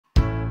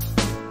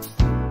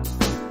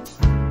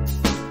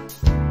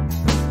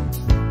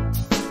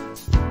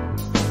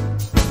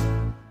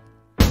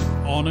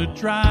a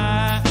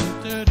dry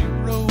and dirty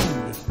road,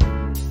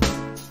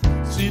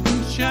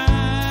 sitting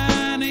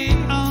shiny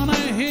on a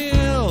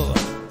hill.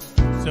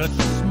 Such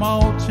a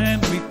small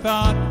tent, we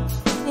thought,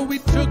 but we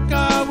took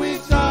our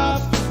wigs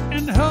off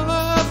and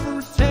hoped for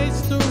a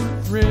taste or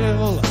a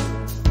thrill.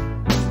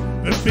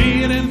 The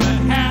beard in the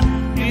hat,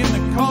 in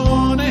the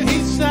corner he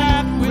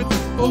sat, with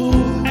a bull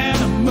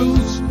and a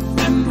moose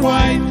and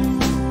Dwight.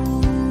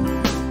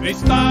 They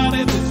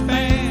started this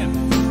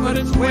band, but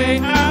it's way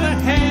out of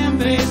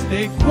hand. They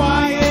stayed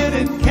quiet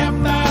and kept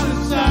out of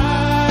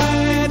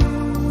sight.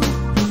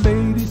 The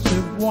ladies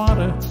have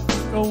water,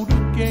 go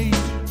to gauge.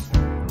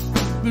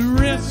 The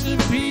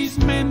recipe's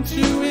meant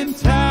to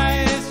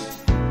entice.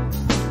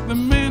 The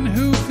men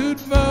who could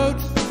vote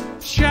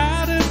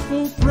shouted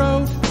full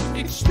throat,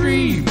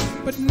 extreme,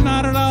 but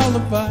not at all a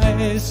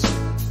vice.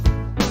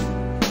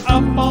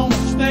 Up on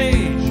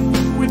stage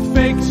with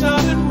fake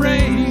southern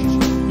rage,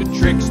 the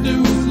trickster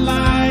was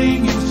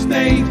lying in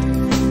state.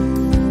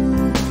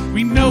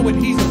 We know what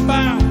he's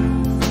about,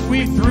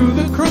 we threw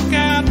the crook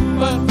out,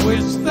 but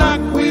we're stuck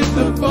with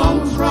the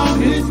bones from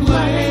his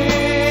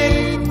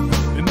leg.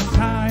 Then the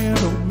tired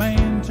old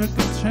man took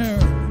a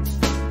turn.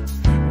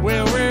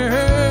 Well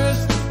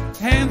rehearsed,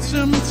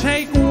 handsome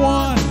take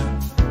one.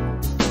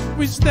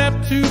 We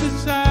stepped to the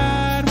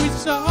side, we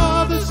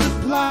saw the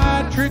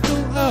supply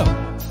trickle up.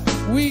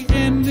 We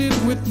ended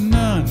with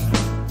none.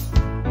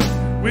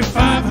 We're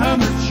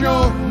 500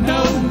 short,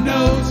 no,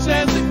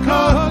 says the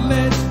court.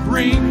 Let's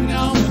bring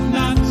on the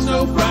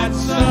not-so-bright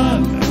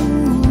sun.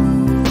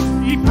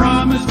 He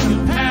promised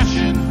with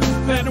passion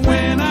that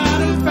went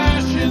out of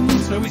fashion,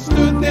 so he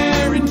stood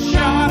there and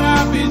shot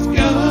off his gun.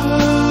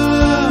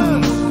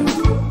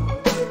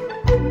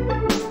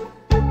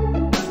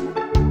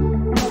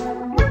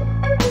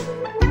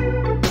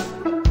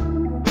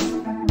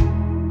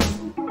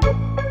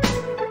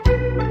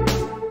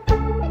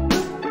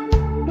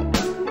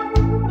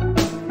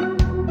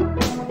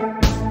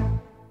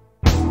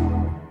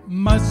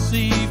 Must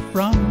see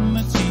from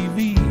the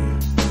TV,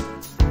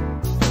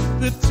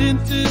 the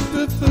tinted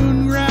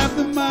buffoon grabbed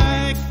the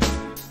mic.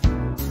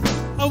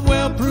 A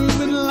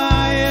well-proven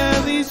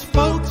liar, these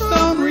folks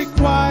don't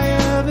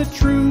require the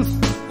truth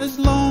as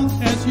long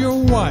as you're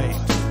white.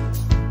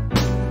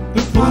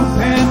 The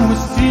bullpen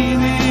was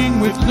teeming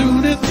with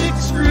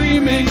lunatics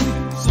screaming,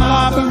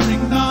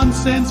 slobbering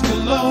nonsense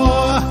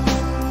galore.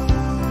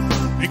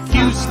 The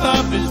Q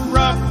stuff is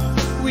rough,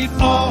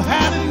 we've all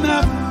had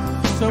enough,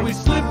 so we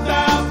slipped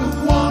out the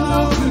one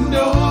open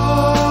door.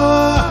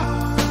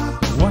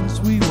 Once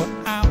we were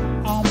out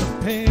on the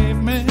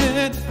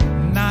pavement,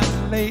 not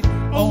late,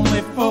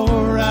 only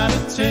 4 out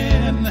of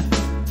 10.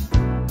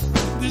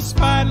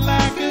 Despite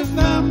lack of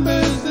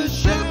numbers, the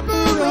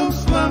chaperone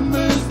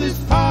slumbers. This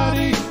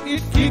party,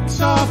 it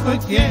kicks off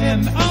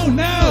again. Oh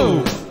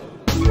no!